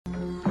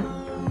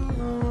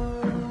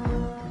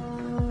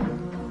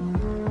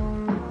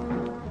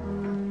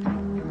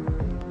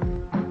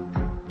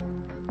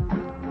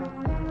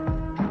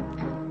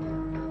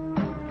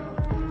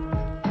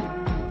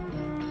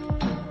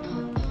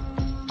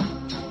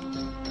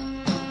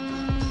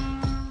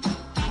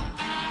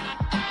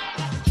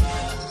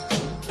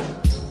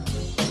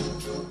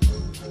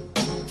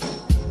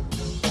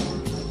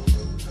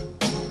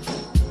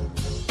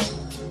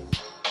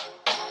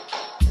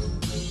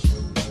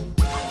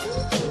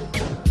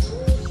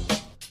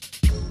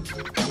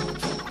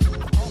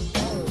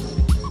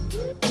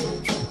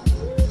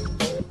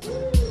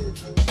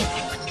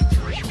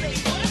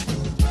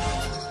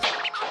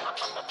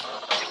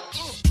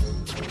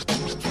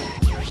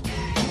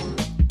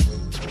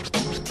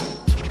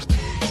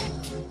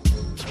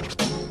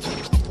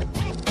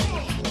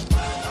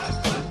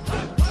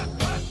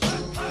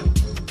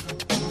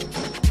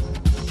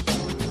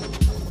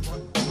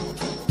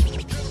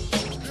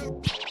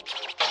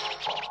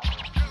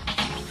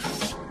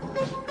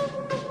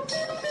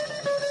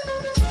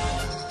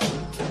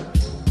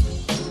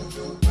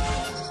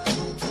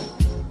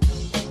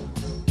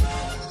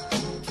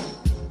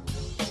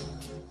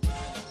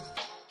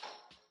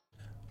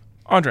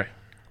Andre.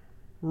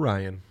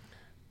 Ryan.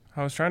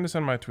 I was trying to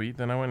send my tweet,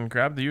 then I went and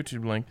grabbed the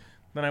YouTube link.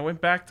 Then I went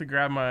back to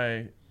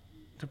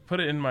to put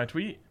it in my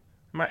tweet.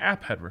 My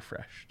app had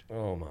refreshed.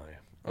 Oh my.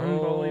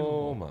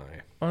 Unbelievable. Oh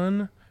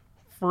my.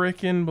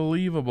 Unfrickin'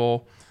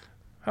 believable.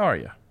 How are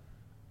you?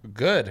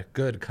 Good.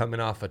 Coming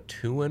off a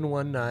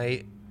 2-1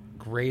 night.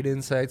 Great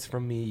insights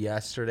from me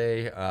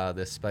yesterday,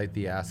 despite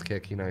the ass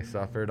kicking I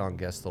suffered on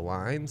Guess the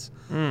Lines.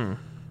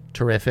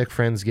 Terrific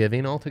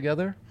Friendsgiving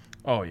altogether.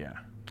 Oh, yeah.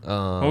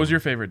 What was your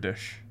favorite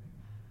dish?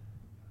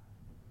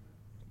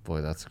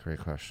 Boy, that's a great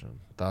question.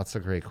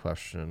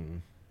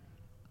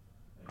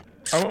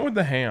 I went with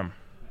the ham.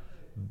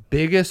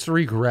 Biggest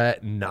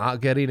regret not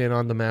getting in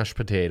on the mashed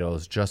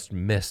potatoes. Just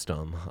missed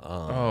them.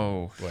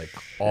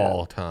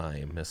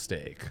 All-time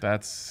mistake.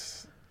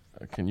 That's.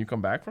 Can you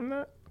come back from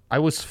that? I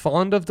was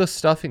fond of the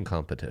stuffing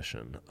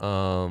competition.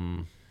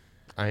 I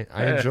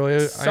enjoy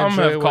it. Some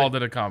have called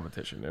it a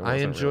competition. I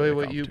enjoy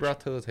what you brought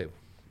to the table.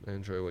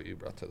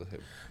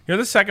 You're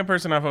the second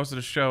person I've hosted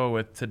a show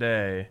with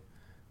today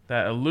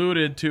that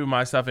alluded to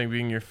my stuffing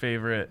being your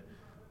favorite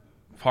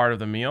part of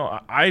the meal.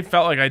 I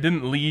felt like I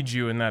didn't lead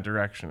you in that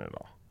direction at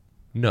all.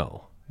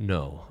 No.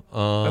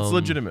 That's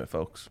legitimate,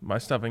 folks. My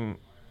stuffing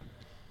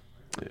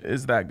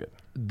is that good.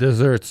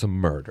 Dessert's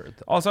murdered.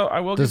 Also,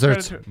 I will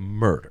Dessert's give credit to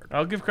murdered.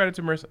 I'll give credit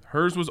to Marissa.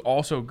 Hers was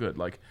also good.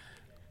 Like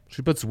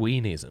she puts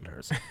weenies in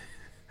hers.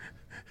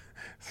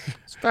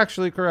 It's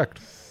factually correct.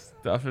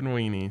 Stuffing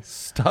weenies.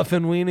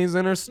 Stuffing weenies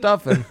in her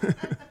stuffing.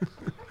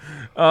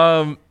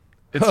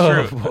 It's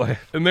true. Boy.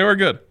 And they were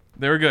good.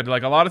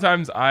 Like a lot of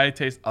times I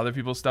taste other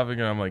people's stuffing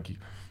and I'm like,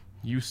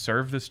 you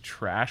serve this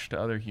trash to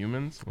other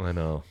humans? I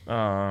know.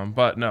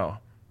 But no,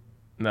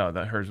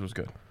 that hers was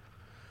good.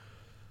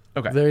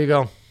 Okay. There you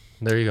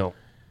go.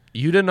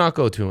 You did not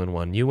go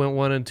 2-1. You went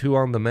 1-2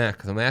 on the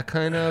Mac. The Mac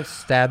kind of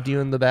stabbed you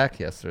in the back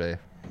yesterday.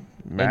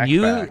 And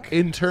you,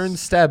 in turn,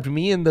 stabbed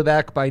me in the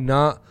back by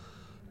not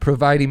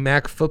providing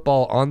Mac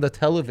football on the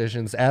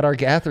televisions at our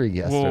gathering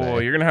yesterday. Whoa,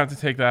 you're going to have to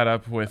take that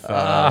up with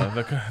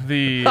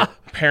the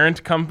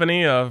parent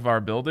company of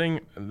our building.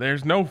 There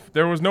was no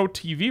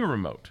TV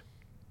remote.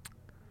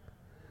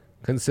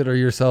 Consider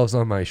yourselves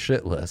on my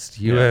shit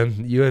list. You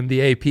and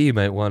the AP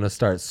might want to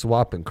start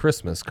swapping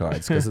Christmas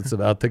cards because it's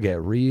about to get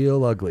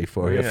real ugly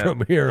for you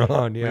from here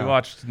on. Yeah. We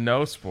watched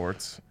no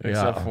sports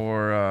except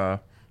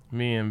for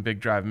me and Big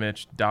Drive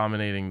Mitch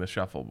dominating the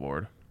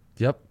shuffleboard.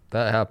 Yep,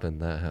 that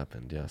happened.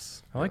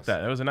 Yes. I like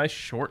that. It was a nice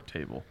short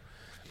table.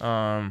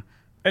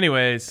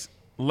 Anyways,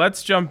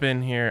 let's jump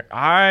in here.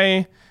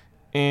 I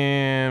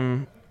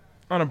am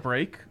on a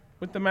break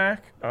with the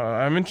Mac.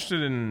 I'm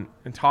interested in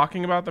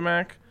talking about the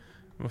Mac.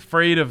 I'm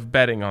afraid of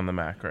betting on the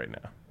Mac right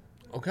now.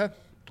 Okay.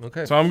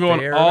 So I'm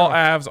going all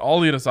Avs. I'll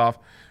lead us off.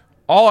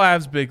 All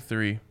Avs big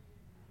three.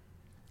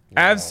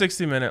 Wow. Avs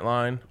 60-minute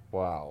line.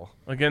 Wow.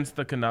 Against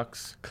the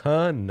Canucks.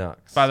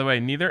 By the way,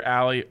 neither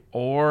Allie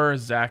or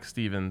Zach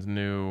Stevens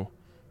knew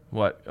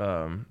what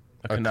a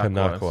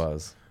Canuck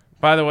was.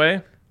 By the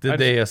way. Did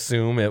they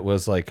assume it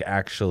was like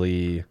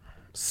actually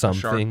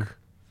something?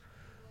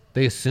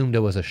 They assumed it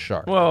was a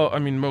shark. Well, I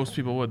mean, most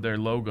people would. Their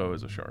logo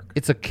is a shark.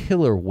 It's a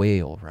killer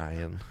whale,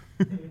 Ryan.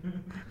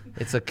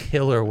 It's a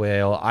killer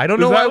whale. I don't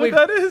know why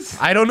that is.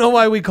 I don't know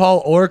why we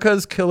call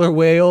orcas killer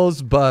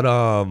whales, but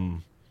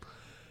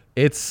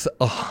it's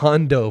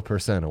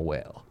 100% a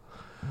whale.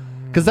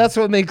 Because that's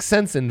what makes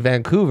sense in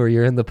Vancouver.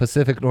 You're in the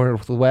Pacific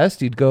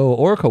Northwest. You'd go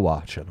orca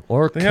watching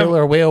or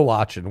killer whale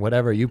watching,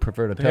 whatever you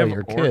prefer to tell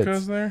your kids.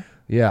 Orcas there?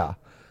 Yeah.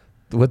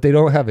 What they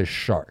don't have is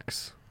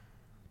sharks.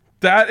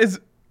 That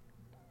is.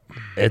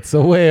 It's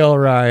a whale,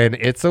 Ryan.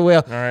 It's a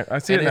whale. All right, I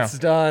see it now. It's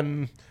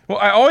done. Well,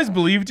 I always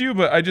believed you,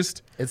 but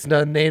It's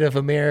done Native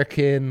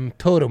American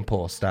totem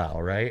pole style,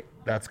 right?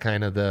 That's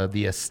kind of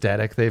the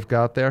aesthetic they've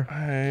got there.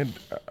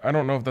 I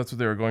don't know if that's what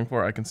they were going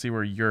for. I can see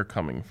where you're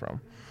coming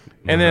from.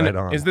 And then,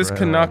 is this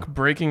Canuck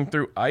breaking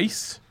through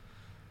ice?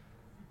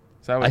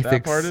 Is that what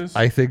that part is?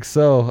 I think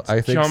so.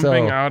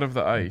 Jumping out of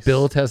the ice.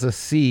 Built as a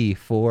C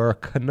for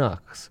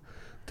Canucks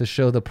to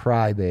show the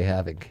pride they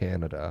have in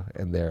Canada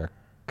and their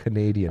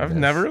Canadian. I've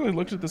never really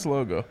looked at this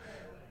logo.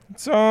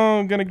 So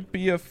going to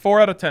be a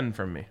 4 out of 10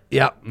 from me.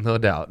 Yeah, no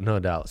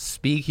doubt.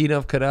 Speaking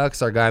of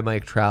Canucks, our guy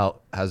Mike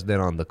Trout has been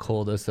on the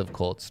coldest of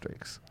cold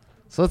streaks.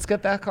 So let's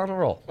get back on a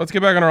roll.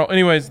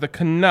 Anyways, the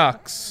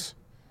Canucks,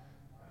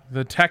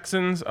 the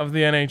Texans of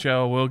the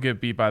NHL, will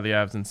get beat by the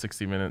Avs in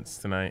 60 minutes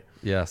tonight.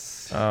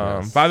 Yes.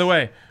 By the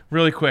way,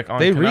 really quick.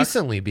 They Canucks,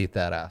 recently beat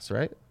that ass,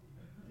 right?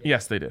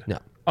 Yes, they did. Yeah.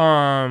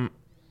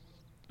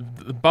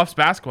 The Buffs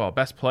basketball,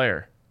 best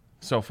player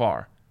so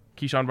far.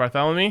 Keyshawn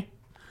Bartholomew.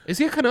 Is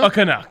he a Canuck? A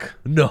Canuck.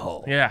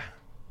 No. Yeah.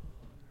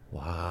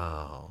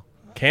 Wow.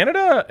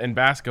 Canada and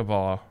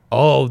basketball.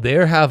 Oh,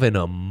 they're having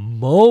a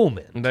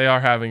moment. They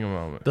are having a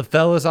moment. The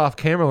fellas off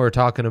camera were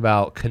talking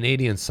about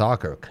Canadian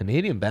soccer.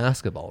 Canadian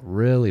basketball,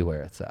 really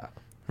where it's at.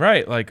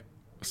 Right. Like,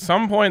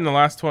 some point in the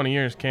last 20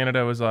 years,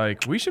 Canada was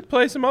like, we should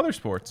play some other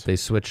sports. They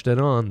switched it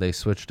on.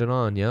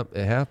 Yep,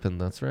 it happened.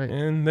 That's right.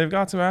 And they've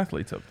got some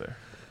athletes up there.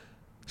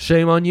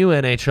 Shame on you,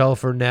 NHL,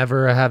 for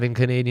never having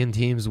Canadian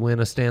teams win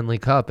a Stanley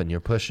Cup, and you're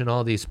pushing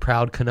all these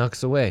proud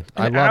Canucks away.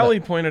 And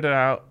Allie pointed it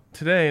out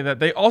today that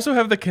they also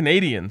have the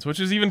Canadians, which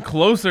is even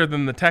closer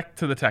than the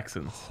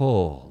Texans.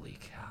 Holy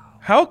cow.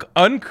 How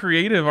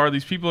uncreative are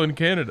these people in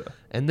Canada?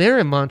 And they're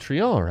in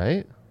Montreal,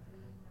 right?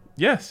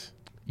 Yes.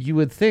 You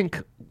would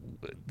think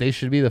they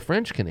should be the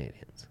French Canadians.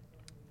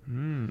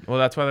 Well,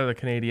 that's why they're the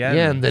Canadians.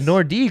 Yeah, and the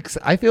Nordiques,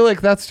 I feel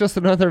like that's just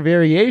another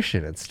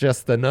variation. It's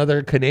just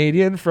another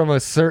Canadian from a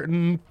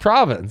certain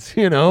province,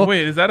 you know?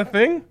 Wait, is that a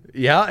thing?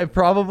 Yeah, it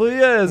probably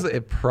is.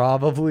 It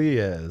probably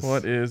is.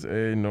 What is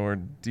a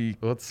Nordique?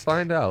 Let's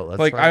find out.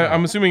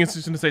 I'm assuming it's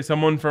just going to say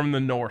someone from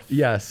the north.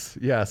 Yes,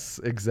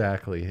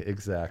 exactly.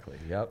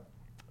 Yep.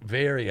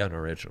 Very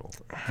unoriginal.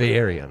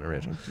 Very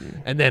unoriginal.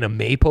 And then a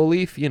maple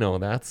leaf,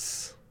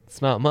 it's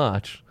not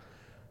much.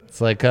 It's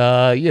like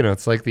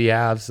it's like the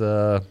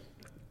Avs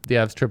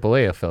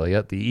AAA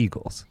affiliate, the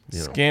Eagles.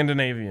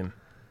 Scandinavian.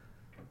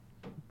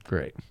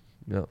 Great.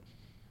 Yep.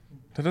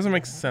 That doesn't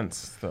make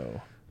sense though.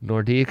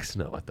 Nordiques?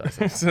 No, it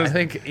doesn't. It says I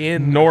think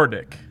in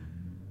Nordic.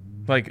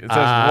 Like it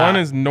says one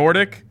is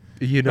Nordic.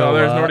 There's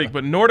Nordic,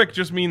 but Nordic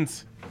just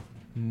means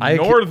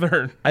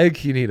northern. I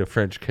think you need a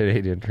French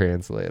Canadian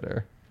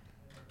translator.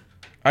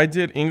 I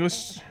did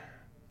English.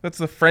 That's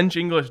the French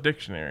English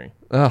dictionary.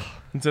 Oh,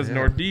 it says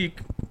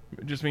Nordique.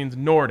 It just means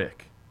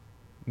Nordic.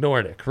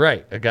 Nordic,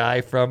 right. A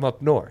guy from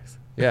up north.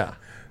 Yeah.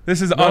 This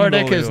is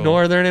Nordic is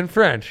northern in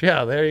French.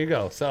 Yeah, there you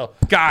go. So,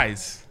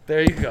 guys,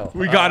 there you go.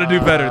 We got to do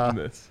better than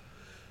this.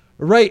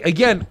 Right.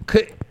 Again,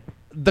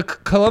 the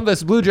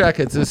Columbus Blue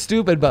Jackets is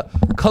stupid, but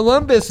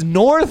Columbus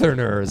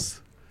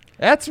Northerners,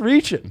 that's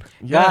reaching.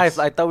 Yes. Guys,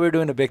 I thought we were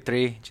doing a big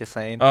three. Just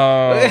saying.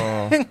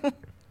 Oh.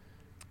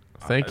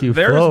 Thank you,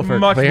 Flo, for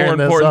much more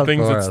important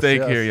things at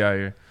stake here,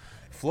 Yair.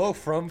 Flo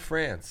from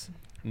France.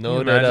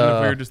 No, imagine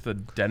if we were just the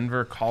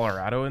Denver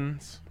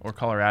Coloradoans or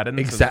Coloradans.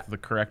 Exactly. The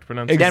correct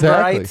pronunciation.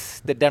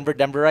 Denverites. The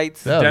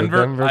Denverites. Yeah,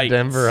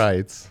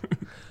 Denverites.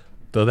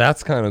 So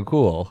that's kind of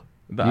cool.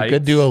 You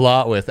could do a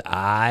lot with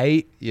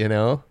Okay,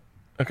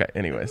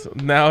 anyway, so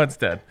now it's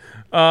dead.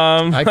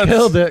 I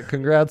killed it.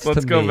 Congrats to me.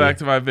 Let's go back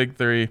to my big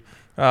three.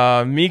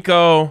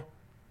 Mikko,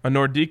 a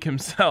Nordique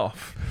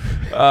himself.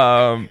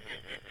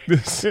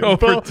 This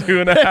over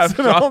 2.5 shots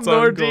on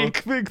goal.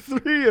 Nordique big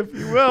three, if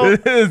you will.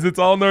 It is. It's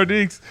all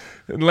Nordiques.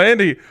 And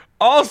Landy,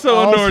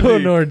 also a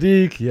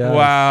Nordique. Yes.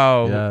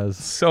 Wow. Yes.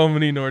 So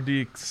many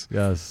Nordiques.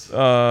 Yes.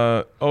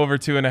 Over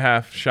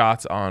 2.5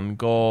 shots on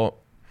goal.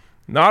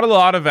 Not a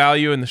lot of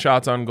value in the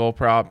shots on goal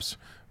props,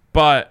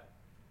 but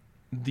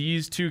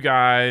these two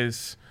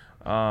guys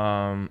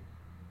are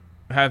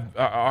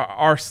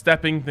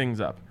stepping things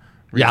up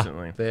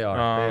recently. Yeah, they are.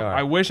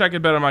 I wish I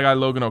could bet on my guy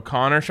Logan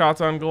O'Connor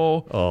shots on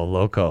goal. Oh,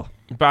 loco.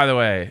 By the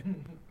way,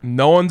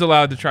 no one's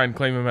allowed to try and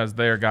claim him as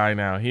their guy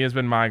now. He has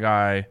been my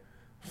guy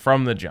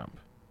from the jump.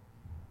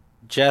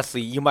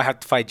 Jesse, you might have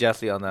to fight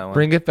Jesse on that one.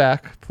 Bring it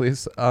back,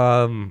 please.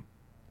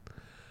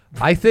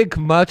 I think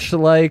much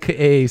like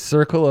a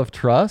circle of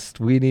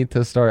trust, we need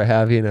to start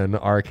having an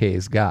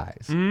RK's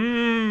guys.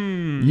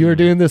 You were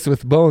doing this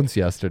with Bones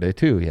yesterday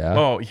too, yeah?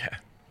 Oh, yeah.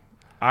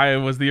 I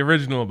was the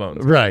original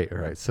Bones.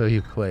 Right. So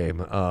you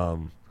claim.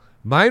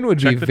 Mine would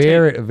be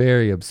very,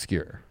 very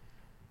obscure.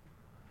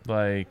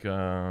 Like,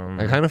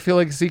 I kind of feel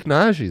like Zeke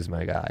Naji's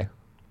my guy.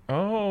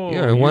 Oh.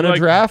 Yeah, I won a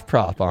draft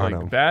prop on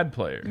him. Bad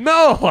player.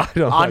 No, I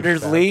don't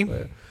Anders Lee.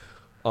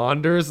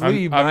 Anders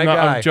Lee, my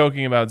guy. I'm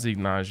joking about Zeke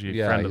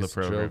Naji, friend of the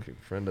program. Joking,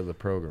 friend of the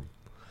program.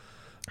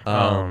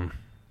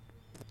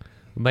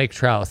 Mike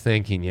Trout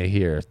thanking you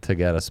here to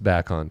get us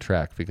back on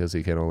track because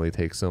he can only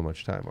take so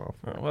much time off.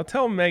 Well,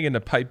 tell Megan to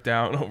pipe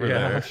down over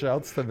there. Yeah,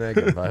 shouts to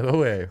Megan, by the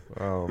way.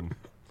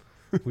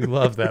 We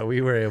love that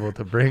we were able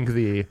to bring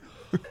the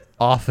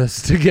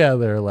office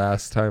together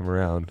last time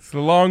around. It's a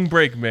long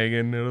break,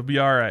 Megan. It'll be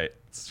all right.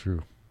 It's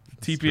true.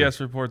 TPS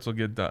reports will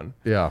get done.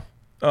 Yeah.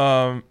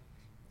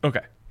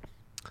 Okay.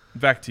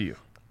 Back to you.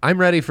 I'm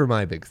ready for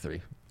my big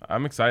three.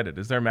 I'm excited.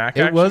 Is there Mac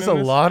action? It was in a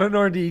this? lot of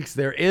Nordiques.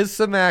 There is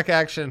some Mac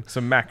action.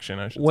 Some action,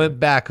 I should Went say.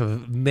 back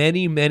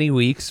many, many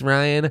weeks,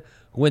 Ryan.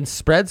 When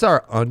spreads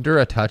are under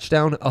a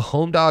touchdown, a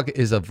home dog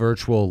is a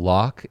virtual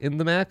lock in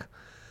the Mac.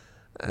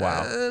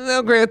 Wow.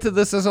 Now, granted,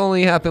 this has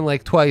only happened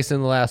like twice in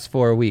the last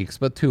 4 weeks,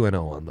 but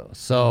 2-0 on those.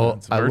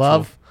 So I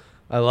love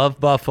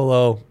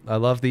Buffalo. I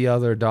love the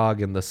other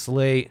dog in the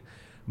slate.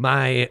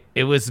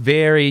 It was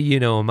very,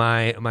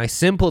 my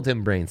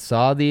simpleton brain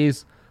saw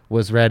these,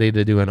 was ready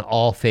to do an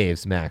all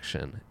faves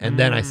action. And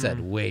then I said,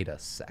 wait a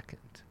second.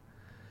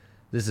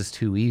 This is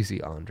too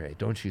easy, Andre.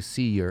 Don't you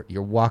see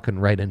you're walking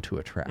right into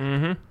a trap?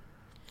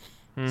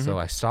 So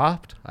I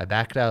stopped, I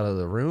backed out of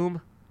the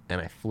room, and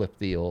I flipped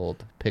the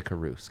old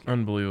Pikarooski.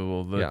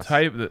 Unbelievable.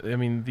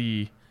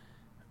 The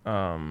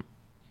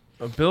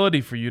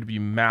ability for you to be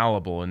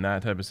malleable in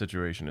that type of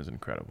situation is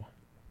incredible.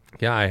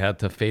 Yeah, I had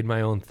to fade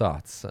my own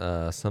thoughts.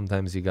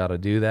 Sometimes you got to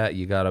do that.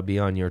 You got to be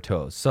on your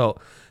toes. So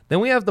then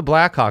we have the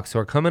Blackhawks who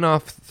are coming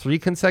off 3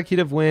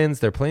 consecutive wins.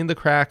 They're playing the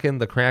Kraken.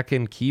 The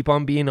Kraken keep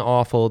on being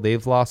awful.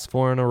 They've lost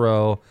 4 in a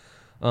row.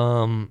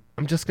 I'm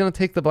just gonna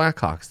take the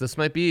Blackhawks. This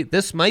might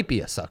be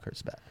a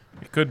sucker's bet.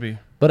 It could be.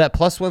 But at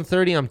plus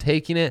 130, I'm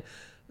taking it.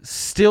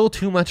 Still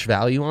too much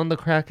value on the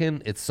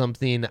Kraken. It's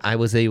something I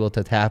was able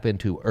to tap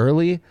into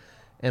early,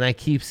 and I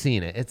keep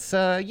seeing it. It's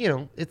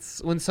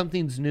it's when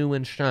something's new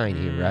and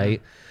shiny,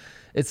 right?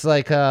 It's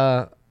like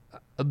a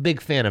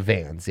big fan of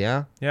Vans,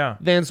 yeah? Yeah.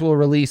 Vans will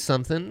release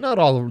something. Not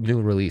all new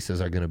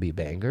releases are going to be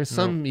bangers.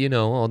 Some,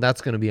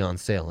 that's going to be on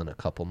sale in a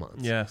couple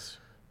months. Yes.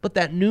 But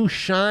that new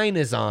shine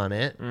is on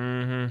it.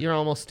 Mm-hmm. You're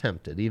almost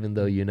tempted, even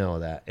though you know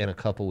that in a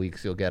couple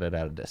weeks you'll get it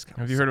at a discount.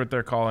 Have you heard what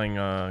they're calling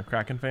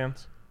Kraken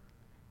fans?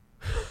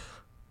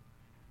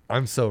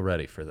 I'm so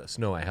ready for this.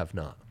 No, I have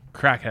not.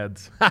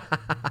 Crackheads.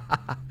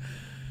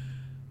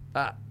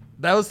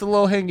 That was the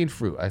low-hanging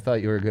fruit. I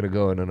thought you were going to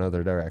go in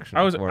another direction.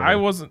 I was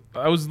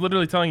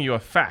literally telling you a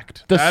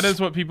fact. That is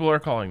what people are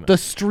calling them. The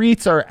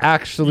streets are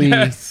actually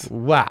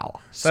wow.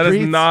 That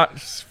is not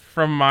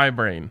from my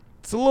brain.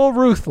 It's a little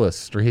ruthless,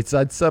 streets.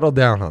 I'd settle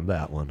down on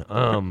that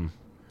one.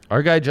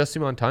 Our guy Jesse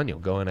Montano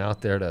going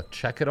out there to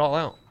check it all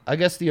out. I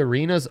guess the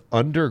arena's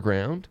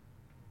underground.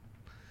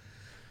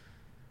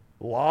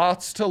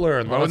 Lots to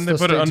learn. Why wouldn't they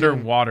put it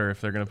underwater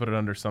if they're going to put it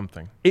under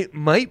something? It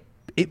might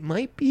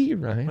be,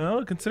 right?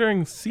 Well,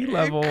 considering sea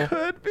level, it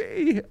could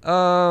be.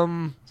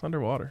 It's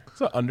underwater.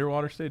 It's an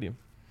underwater stadium.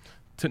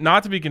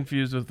 Not to be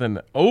confused with an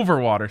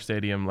overwater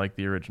stadium like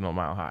the original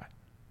Mile High.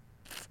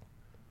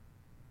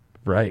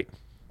 Right.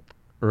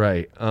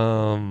 There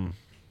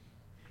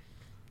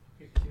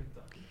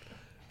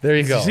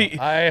you go. See,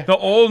 the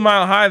old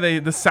Mile High,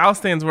 the south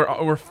stands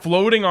were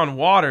floating on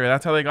water.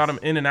 That's how they got them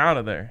in and out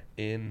of there.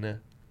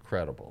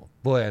 Incredible.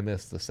 Boy, I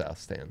miss the south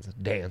stands.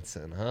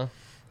 Dancing, huh?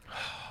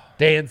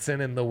 Dancing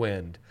in the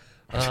wind.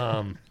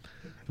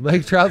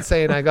 Mike Trout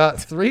saying I got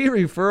 3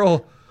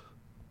 referral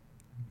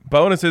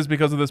bonuses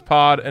because of this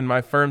pod and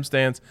my firm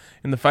stance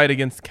in the fight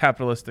against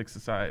capitalistic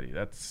society.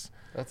 That's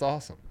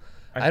awesome.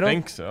 I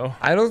think so.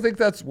 I don't think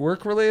that's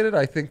work related.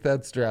 I think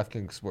that's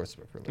DraftKings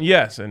Sportsbook related.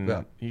 Yes,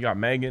 and you got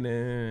Megan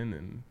in,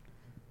 and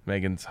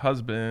Megan's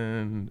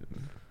husband,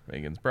 and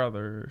Megan's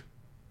brother.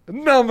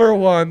 Number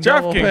 1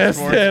 DraftKings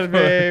Sportsbook,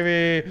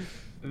 baby.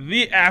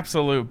 The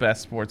absolute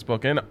best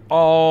sportsbook in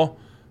all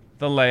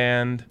the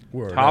land,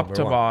 top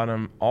to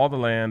bottom, all the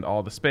land,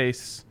 all the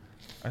space.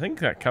 I think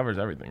that covers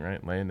everything,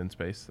 right? Land and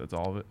space. That's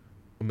all of it.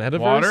 Metaverse?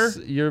 Water?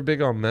 You're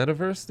big on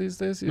metaverse these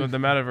days? No, the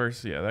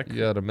metaverse, yeah.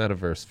 You got a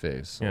metaverse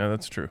phase. So yeah,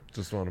 that's true.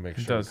 Just want to make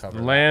sure. It does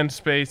land,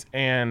 space,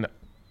 and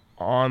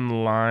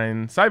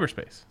online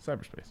cyberspace.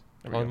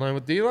 Online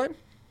with D-Line?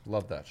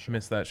 Love that show.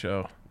 Missed that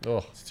show.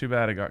 Oh, It's too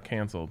bad it got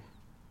canceled.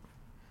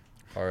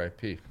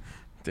 R.I.P.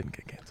 Didn't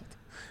get canceled.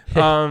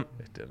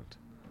 It didn't.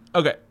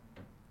 Okay.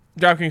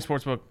 DraftKings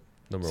Sportsbook.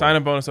 Number Sign 1.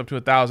 up bonus up to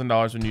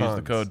 $1,000 when you use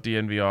the Tons. code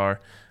DNVR.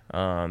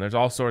 There's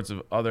all sorts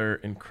of other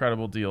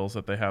incredible deals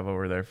that they have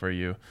over there for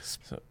you.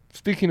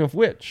 Speaking of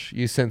which,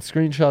 you sent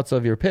screenshots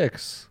of your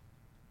picks.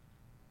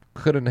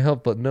 Couldn't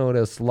help but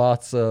notice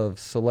lots of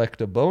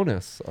select a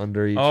bonus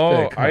under each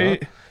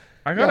pick.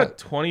 I got a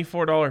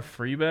 $24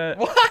 free bet.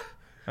 What?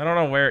 I don't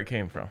know where it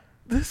came from.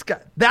 This guy,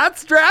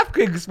 that's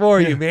DraftKings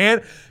for you,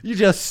 man. You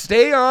just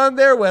stay on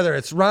there, whether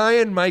it's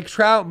Ryan, Mike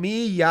Trout,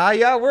 me,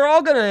 Yaya. We're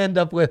all going to end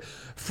up with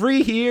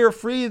free here,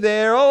 free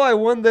there. Oh, I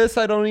won this.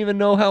 I don't even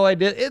know how I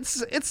did.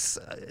 It's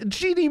a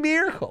genie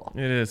miracle.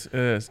 It is.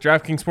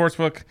 DraftKings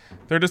Sportsbook,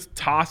 they're just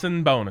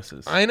tossing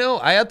bonuses. I know.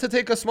 I had to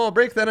take a small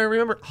break. Then I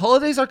remember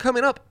holidays are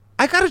coming up.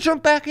 I got to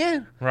jump back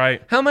in.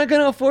 Right. How am I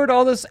going to afford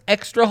all this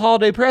extra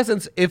holiday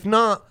presents if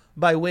not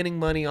by winning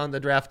money on the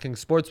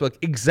DraftKings Sportsbook?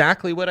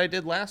 Exactly what I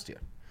did last year.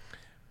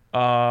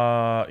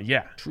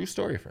 Yeah. True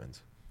story,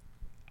 friends.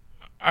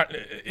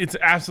 It's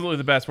absolutely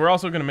the best. We're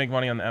also going to make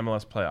money on the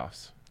MLS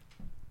playoffs.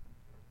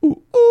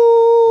 Ooh.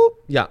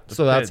 Yeah,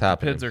 so that's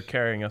happening. The Pids are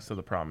carrying us to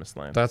the promised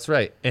land. That's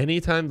right.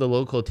 Anytime the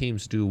local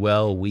teams do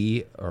well,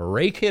 we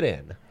rake it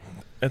in.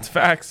 It's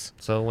facts.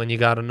 So when you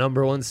got a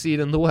number 1 seed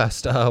in the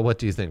West, what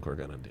do you think we're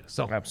going to do?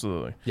 So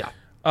Absolutely. Yeah.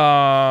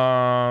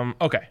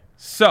 Okay.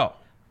 So,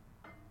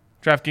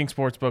 DraftKings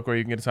Sportsbook, where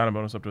you can get a sign-up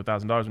bonus up to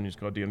 $1,000 when you use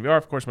code DNVR.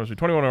 Of course, must be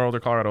 21 or older.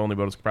 Colorado only.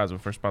 Bonus comprised of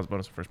a first deposit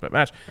bonus and first bet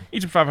match.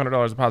 Each of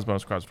 $500. Deposit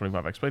bonus requires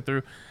 25x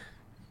playthrough.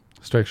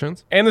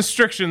 Restrictions? And the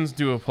restrictions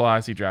do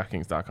apply. See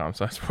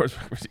DraftKings.com/sportsbook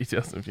for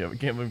details. If you have a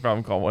gambling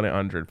problem, call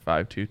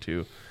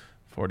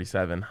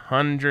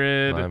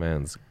 1-800-522-4700. My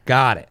man's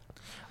got it.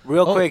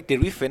 Real quick,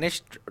 did we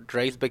finish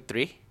Dre's Big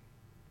 3?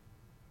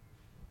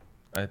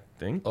 I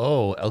think.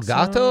 Oh, El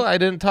Gato? I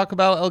didn't talk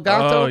about El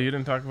Gato? Oh, you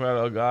didn't talk about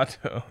El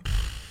Gato.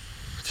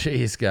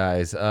 Jeez,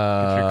 guys. Get your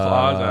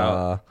claws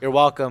out. You're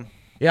welcome.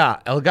 Yeah,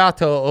 El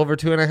Gato over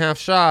 2.5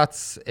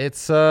 shots.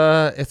 It's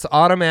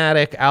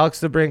automatic. Alex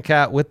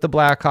DeBrincat with the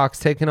Blackhawks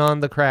taking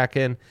on the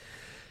Kraken.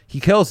 He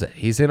kills it.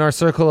 He's in our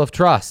circle of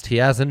trust. He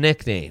has a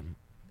nickname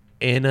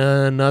in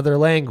another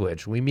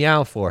language. We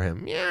meow for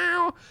him.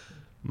 Meow.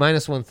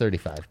 Minus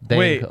 135.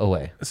 Bang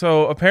away.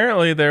 So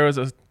apparently there was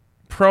a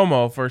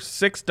promo for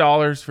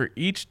 $6 for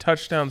each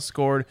touchdown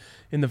scored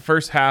in the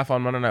first half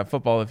on Monday Night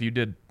Football if you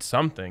did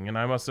something, and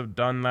I must have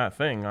done that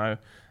thing. I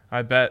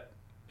bet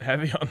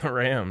heavy on the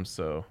Rams,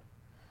 so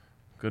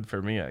good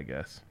for me, I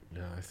guess.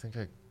 Yeah,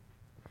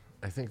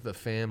 I think the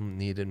fam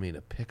needed me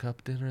to pick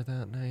up dinner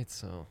that night,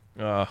 so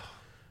I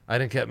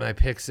didn't get my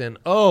picks in.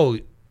 Oh,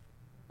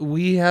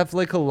 we have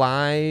like a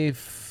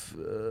live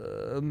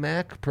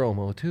Mac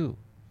promo too.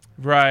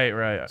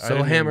 Right.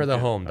 So hammer the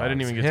home dogs. I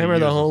didn't even get hammer to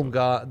the use home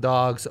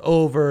dogs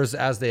overs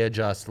as they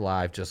adjust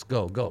live. Just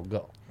go.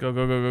 Go.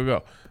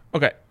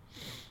 Okay.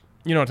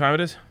 You know what time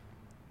it is?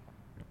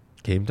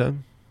 Game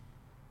time?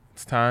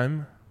 It's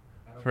time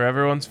for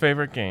everyone's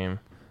favorite game,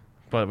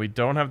 but we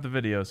don't have the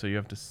video, so you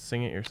have to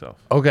sing it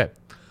yourself. Okay.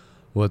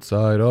 What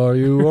side are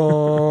you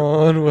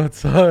on? What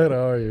side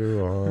are you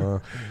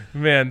on?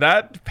 Man,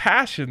 that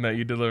passion that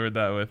you delivered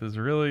that with is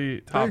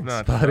really top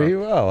notch, buddy.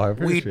 Wow, I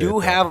appreciate We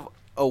do that. have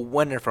a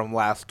winner from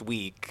last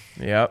week.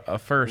 Yep, a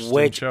first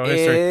Which in show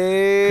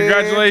history.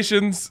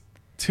 Congratulations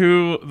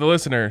to the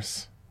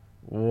listeners.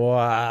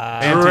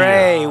 Wow.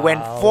 Dre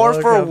went 4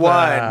 Look for at 1.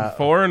 that.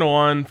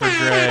 4-1 for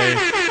Dre.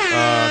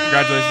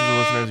 Congratulations to the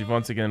listeners. You've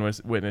once again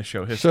witnessed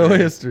show history. Show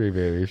history,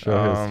 baby.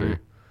 Show history.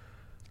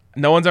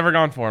 No one's ever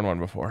gone 4-1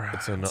 before.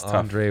 It's an tough.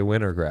 Andre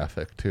winner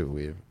graphic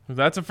too.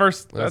 That's a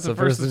first. That's a the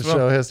first in as well.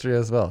 show history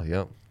as well.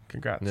 Yep.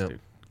 Congrats, Yep. dude.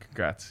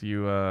 Congrats.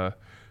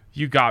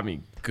 You got me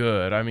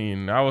good. I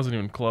mean, I wasn't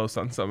even close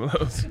on some of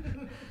those.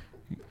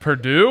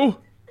 Purdue,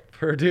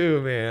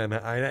 man.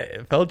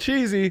 It felt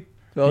cheesy.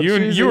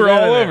 you were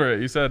all over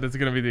it. You said it's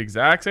going to be the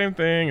exact same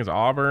thing as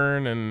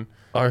Auburn and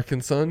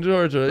Arkansas and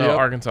Georgia. Yep.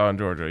 Arkansas and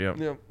Georgia.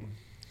 Yep.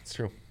 It's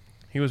true.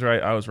 He was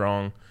right. I was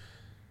wrong.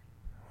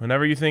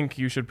 Whenever you think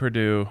you should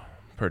Purdue,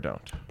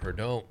 don't.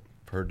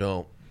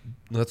 Purdue.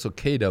 That's what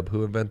K-Dub,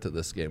 who invented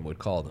this game, would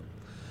call them.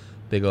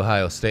 Big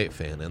Ohio State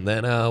fan. And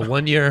then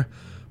 1 year,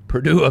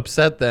 Purdue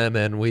upset them,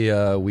 and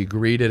we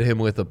greeted him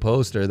with a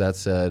poster that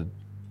said,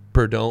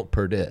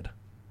 Perdid.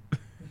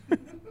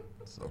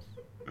 So.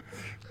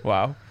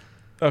 Wow.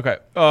 Okay.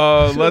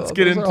 Let's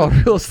get into all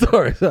real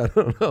stories. I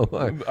don't know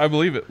why. I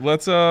believe it.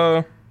 Let's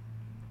get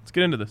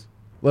into this.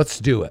 Let's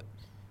do it.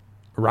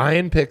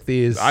 Ryan picked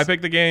these. I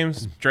pick the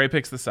games. Dre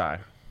picks the side.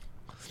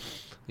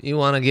 You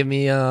want to give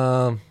me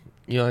a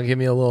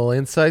little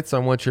insights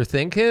on what you're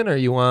thinking, or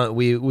you want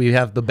we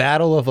have the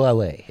Battle of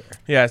LA here.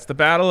 Yeah, it's the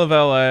Battle of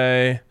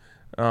LA.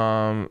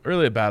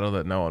 Really a battle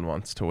that no one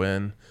wants to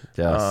win.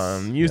 Yes.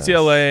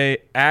 UCLA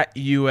at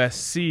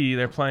USC.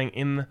 They're playing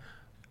in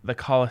the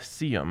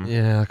Coliseum.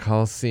 Yeah,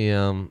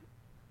 Coliseum.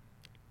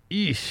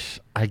 Eesh.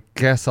 I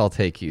guess I'll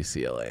take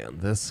UCLA on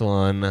this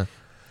one.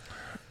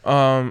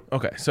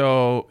 Okay,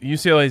 so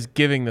UCLA is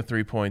giving the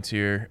 3 points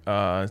here.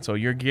 So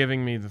you're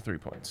giving me the 3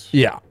 points.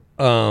 Yeah.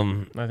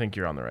 I think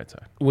you're on the right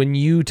side. When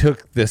you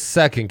took the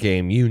second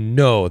game, you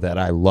know that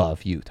I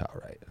love Utah,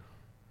 right?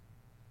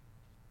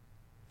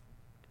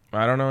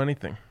 I don't know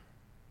anything.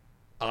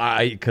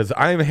 Because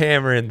I'm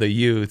hammering the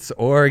Utes.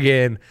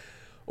 Oregon's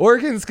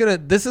gonna.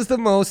 This is the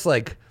most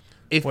like.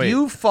 If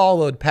you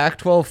followed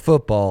Pac-12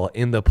 football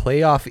in the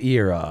playoff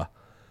era,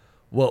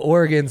 what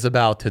Oregon's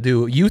about to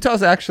do,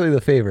 Utah's actually the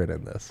favorite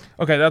in this.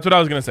 Okay, that's what I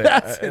was gonna say.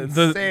 That's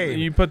insane.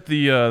 You put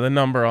the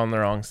number on the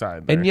wrong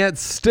side there. And yet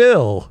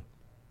still,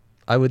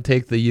 I would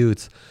take the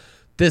Utes.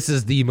 This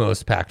is the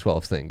most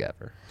Pac-12 thing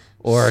ever.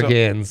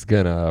 Oregon's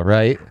gonna,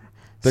 right?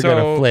 They're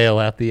gonna flail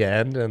at the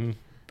end, and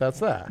that's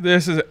that.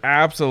 This is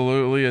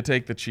absolutely a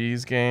take the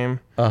cheese game.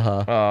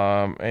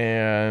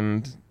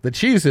 And the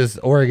cheese is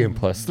Oregon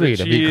plus 3,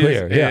 to be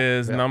clear.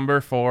 Is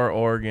number 4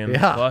 Oregon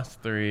plus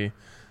 3.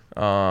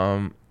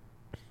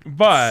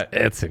 But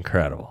it's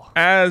incredible.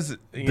 As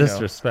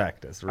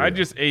disrespect is real. I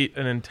just ate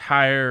an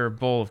entire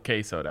bowl of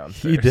queso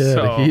downstairs.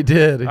 He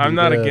did. I'm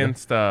not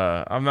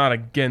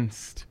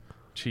against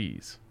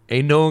cheese.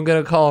 Ain't no one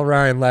gonna call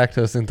Ryan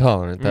lactose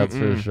intolerant. That's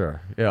for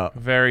sure. Yeah.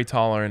 Very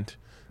tolerant.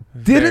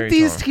 Didn't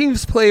these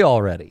teams play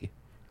already?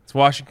 It's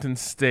Washington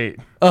State.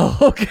 Oh,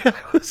 okay.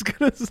 I was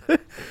gonna say.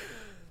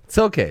 It's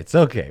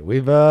okay.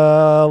 We've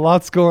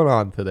lots going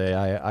on today.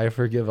 I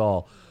forgive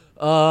all.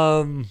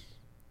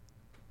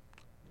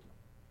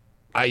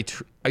 I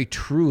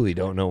truly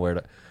don't know where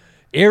to.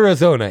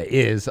 Arizona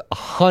is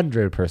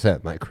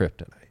 100% my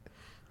kryptonite.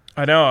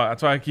 I know.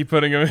 That's why I keep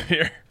putting them in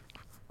here.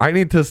 I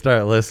need to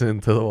start listening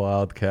to the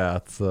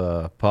Wildcats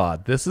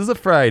pod. This is a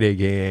Friday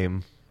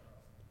game.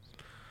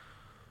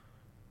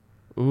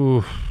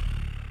 Ooh.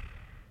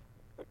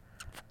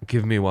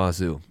 Give me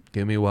Wazoo.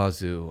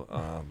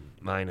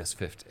 Minus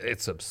 15.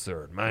 It's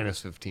absurd.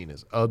 Minus 15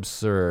 is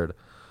absurd.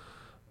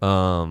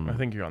 I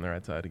think you're on the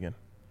right side again.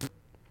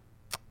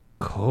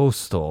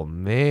 Coastal,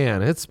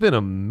 man. It's been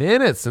a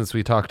minute since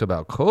we talked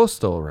about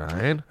Coastal,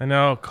 Ryan. I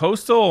know.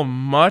 Coastal,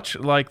 much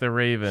like the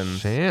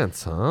Ravens.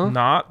 Chance, huh?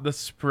 Not the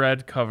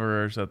spread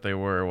coverers that they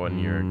were 1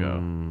 year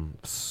ago.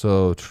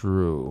 So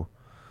true.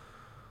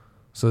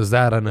 So is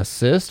that an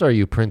assist, or are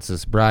you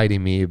Princess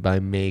Briding me by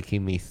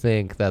making me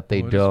think that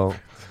they don't?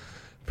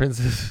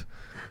 Princess...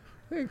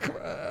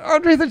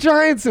 Andre the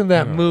Giant's in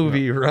that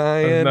movie,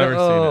 Ryan. I've never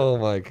seen it. Oh,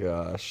 my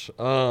gosh.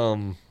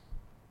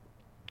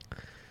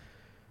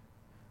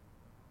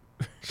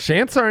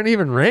 Chants aren't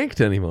even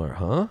ranked anymore,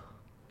 huh?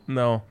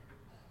 No.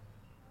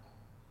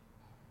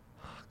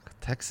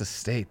 Texas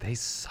State, they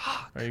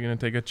suck. Are you going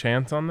to take a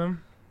chance on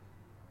them?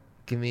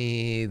 Give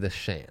me the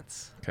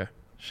chance. Okay.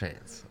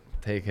 Chance.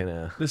 Taking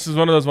a. This is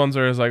one of those ones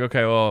where it's like,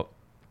 okay, well,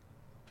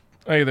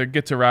 I either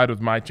get to ride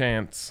with my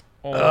chance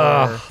or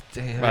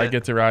I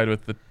get to ride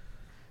with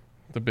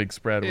the big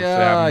spread, which they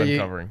haven't been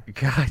covering.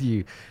 God,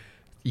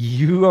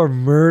 you are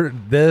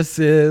murdered. This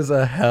is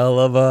a hell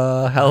of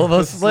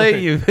a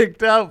slate you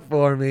picked out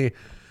for me.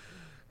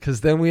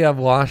 Because then we have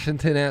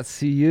Washington at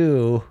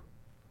CU.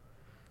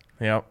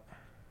 Yep.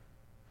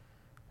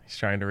 He's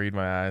trying to read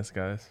my eyes,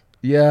 guys.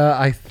 Yeah,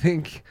 I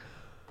think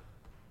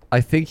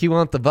you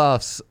want the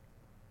Buffs.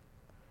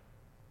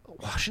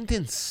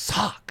 Washington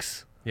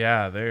sucks.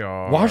 Yeah, they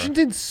are.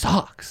 Washington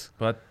sucks.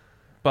 But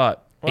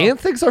and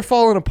things are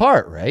falling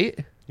apart,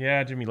 right?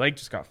 Yeah, Jimmy Lake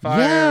just got fired.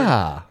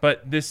 Yeah.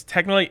 But this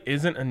technically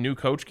isn't a new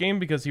coach game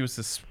because he was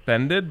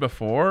suspended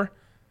before.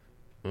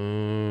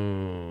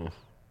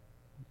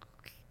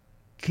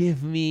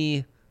 Give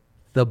me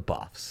the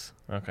Buffs.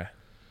 Okay.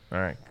 All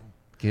right.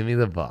 Give me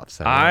the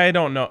Buffs. I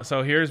don't know.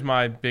 So here's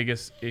my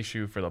biggest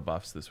issue for the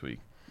Buffs this week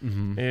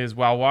is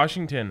while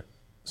Washington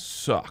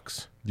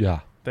sucks.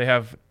 Yeah. They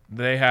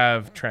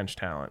have trench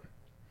talent.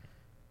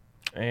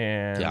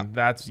 And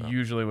that's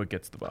usually what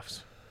gets the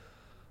Buffs.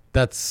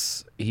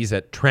 He's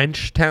at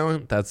trench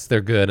talent.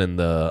 They're good on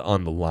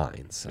the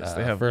lines. Yes,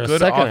 they have for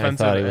good a second,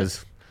 offensive. I thought he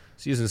was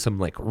using some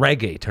like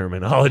reggae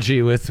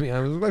terminology with me.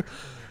 I was like,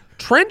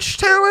 trench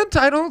talent?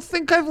 I don't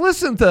think I've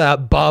listened to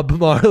that Bob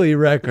Marley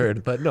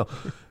record, but no.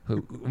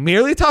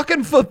 Merely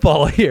talking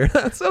football here.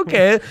 That's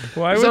okay.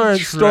 Why These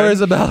aren't stories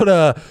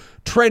about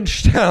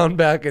Trench Town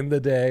back in the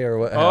day or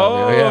what?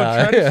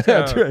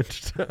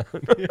 Trench Town.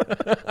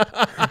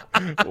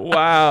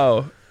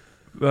 Wow.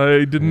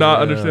 I did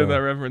not understand that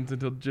reference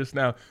until just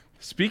now.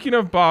 Speaking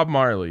of Bob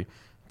Marley,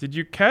 did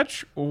you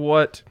catch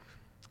what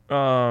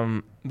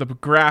the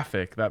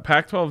graphic that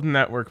Pac-12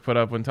 Network put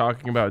up when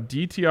talking about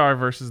DTR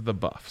versus the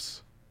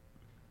Buffs?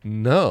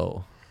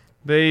 No.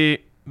 The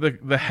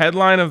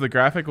headline of the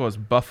graphic was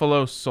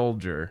Buffalo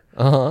Soldier.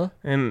 Uh-huh.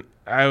 And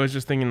I was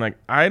just thinking, like,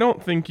 I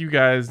don't think you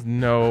guys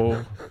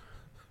know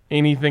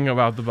anything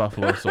about the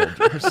Buffalo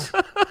Soldiers.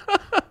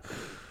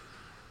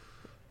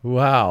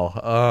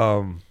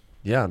 Wow.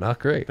 Yeah, not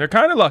great. They're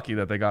kind of lucky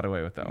that they got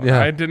away with that one.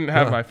 Yeah. I didn't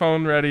have my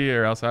phone ready,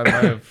 or else I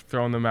might have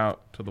thrown them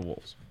out to the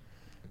wolves.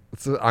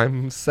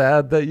 I'm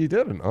sad that you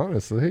didn't,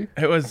 honestly.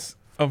 It was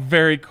a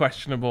very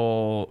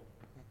questionable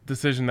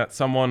decision that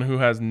someone who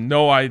has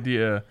no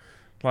idea,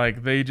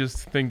 like, they just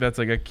think that's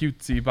like a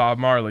cutesy Bob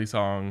Marley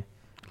song.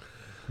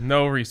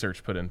 No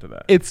research put into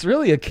that. It's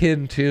really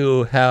akin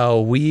to how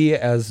we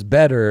as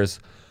bettors,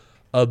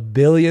 a $1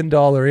 billion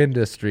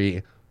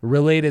industry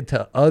related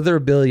to other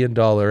 $1 billion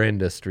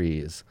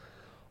industries,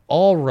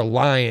 all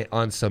reliant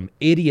on some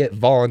idiot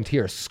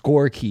volunteer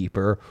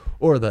scorekeeper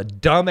or the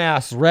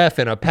dumbass ref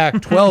in a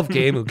Pac-12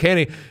 game who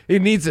he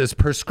needs his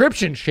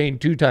prescription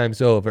changed 2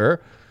 times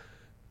over.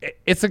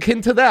 It's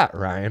akin to that,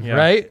 Ryan,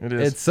 right? It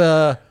is. It's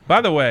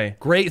by the way,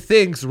 great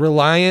things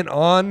reliant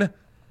on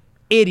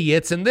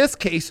idiots. In this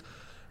case,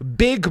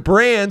 big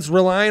brands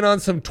relying on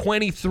some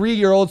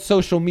 23-year-old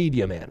social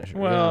media manager.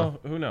 Well,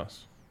 who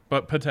knows?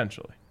 But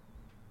potentially.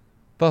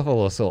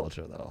 Buffalo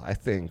Soldier, though, I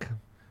think.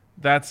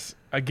 That's,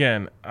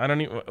 again, I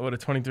don't even, would a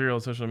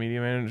 23-year-old social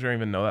media manager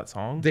even know that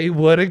song? They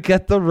wouldn't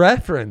get the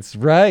reference,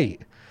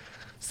 right?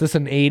 Is this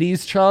an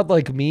 80s child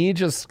like me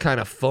just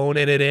kind of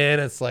phoning it in?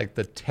 It's like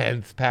the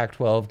 10th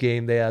Pac-12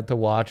 game they had to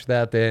watch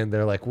that day, and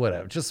they're like,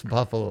 whatever, just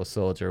Buffalo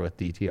Soldier with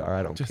DTR.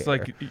 I don't care. Just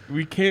like,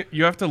 we can't,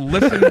 you have to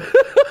listen.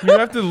 You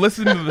have to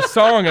listen to the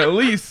song at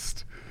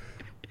least.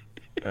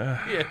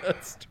 Yeah,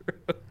 that's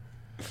true.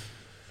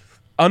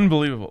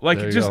 Unbelievable. Like,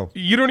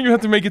 you don't even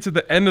have to make it to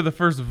the end of the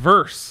first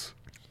verse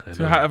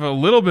to have a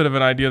little bit of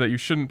an idea that you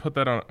shouldn't put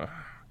that on. God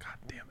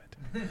damn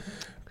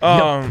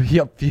it.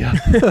 Yep.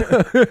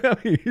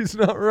 He's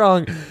not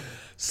wrong.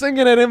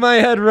 Singing it in my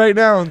head right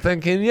now and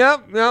thinking, we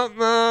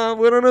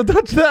don't have to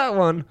touch that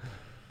one.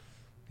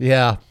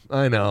 Yeah,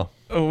 I know.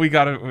 Oh, we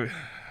got to.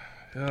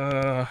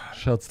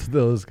 Shouts to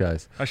those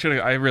guys.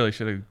 I really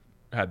should have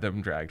had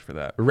them dragged for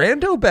that.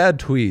 Rando bad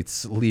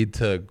tweets lead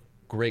to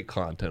great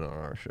content on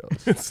our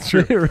shows. It's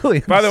true. It really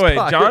By the way,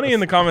 inspires. Johnny in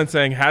the comments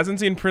saying, hasn't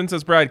seen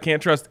Princess Bride,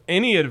 can't trust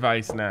any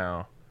advice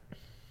now.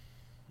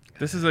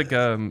 This is like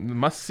a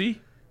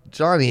must-see.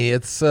 Johnny,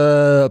 it's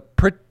a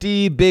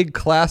pretty big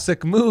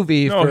classic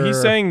movie. No,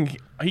 he's saying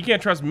he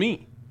can't trust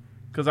me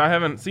because I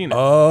haven't seen it.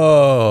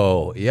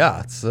 Oh,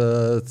 yeah, it's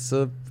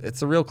a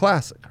real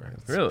classic. Right?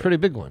 It's Really? a pretty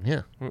big one.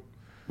 Yeah.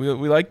 We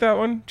like that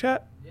one,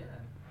 chat? Yeah.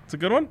 It's a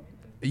good one?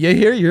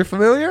 You're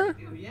familiar?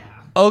 Yeah.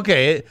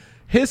 Okay.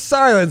 His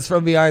silence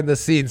from behind the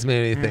scenes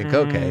made me think,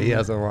 okay, he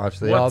hasn't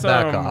watched it. I'll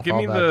back off. Give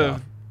me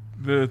the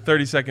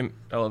 30-second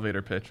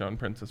elevator pitch on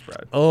Princess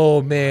Bride.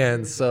 Oh,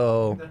 man.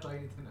 So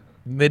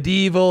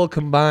medieval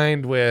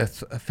combined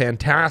with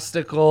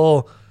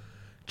fantastical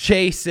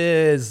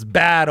chases,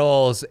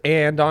 battles,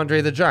 and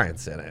Andre the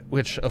Giant's in it,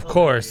 which, of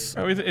course,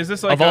 is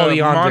this like of all a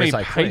the Andres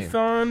Monty I claim.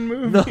 Python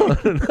movie?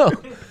 No.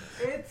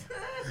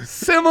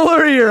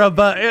 Similar era,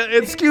 but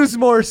it skews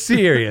more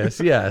serious.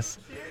 Yes.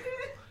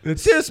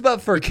 It's serious,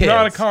 but for kids.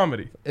 Not a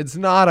comedy. It's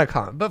not a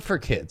comedy, but for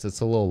kids, it's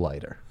a little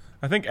lighter.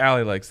 I think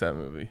Allie likes that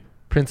movie.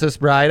 Princess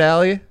Bride,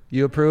 Allie,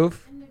 you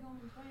approve?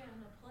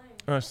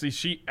 See,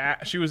 she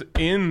was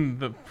in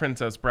the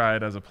Princess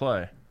Bride as a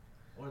play.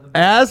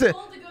 As it,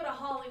 Told to go to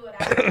Hollywood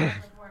after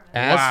that performance.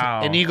 as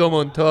Wow. Inigo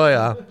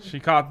Montoya. She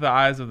caught the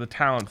eyes of the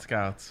talent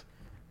scouts.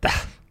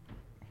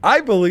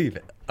 I believe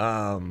it.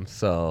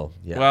 So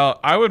yeah. Well,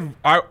 I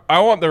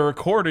want the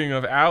recording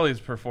of Allie's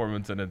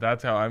performance in it.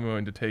 That's how I'm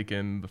going to take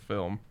in the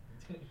film.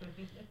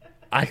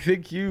 I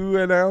think you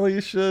and Allie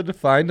should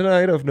find a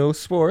night of no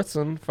sports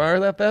and fire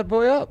that bad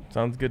boy up.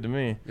 Sounds good to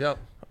me. Yep.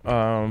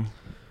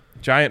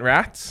 Giant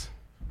rats?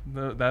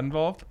 That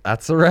involved?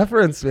 That's a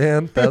reference,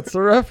 man. That's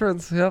a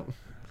reference. Yep.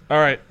 All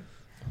right.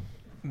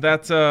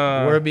 That's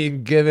We're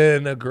being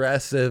given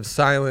aggressive,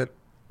 silent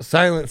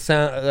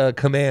sound,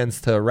 commands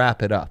to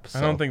wrap it up. So.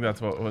 I don't think that's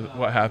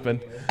what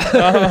happened.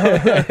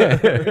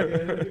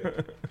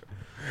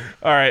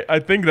 All right. I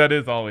think that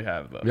is all we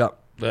have, though. Yep.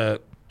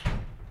 The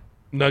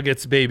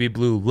Nuggets baby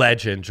blue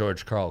legend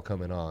George Karl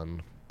coming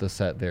on the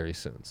set very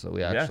soon. So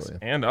we actually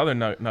and other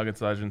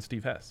Nuggets legend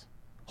Steve Hess.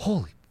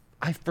 Holy,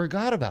 I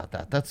forgot about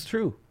that. That's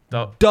true.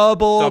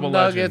 Double Double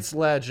Nuggets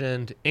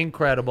legend.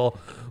 Incredible.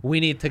 We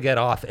need to get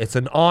off. It's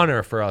an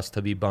honor for us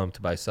to be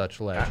bumped by such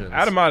legends.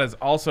 Adam Ott is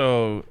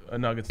also a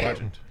Nuggets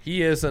legend.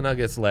 He is a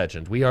Nuggets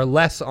legend. We are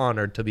less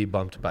honored to be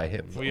bumped by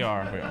him. We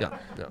are. Yeah.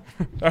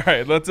 All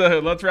right, let's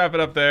wrap it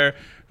up there.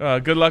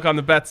 Good luck on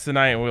the bets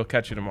tonight, and we'll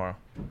catch you tomorrow.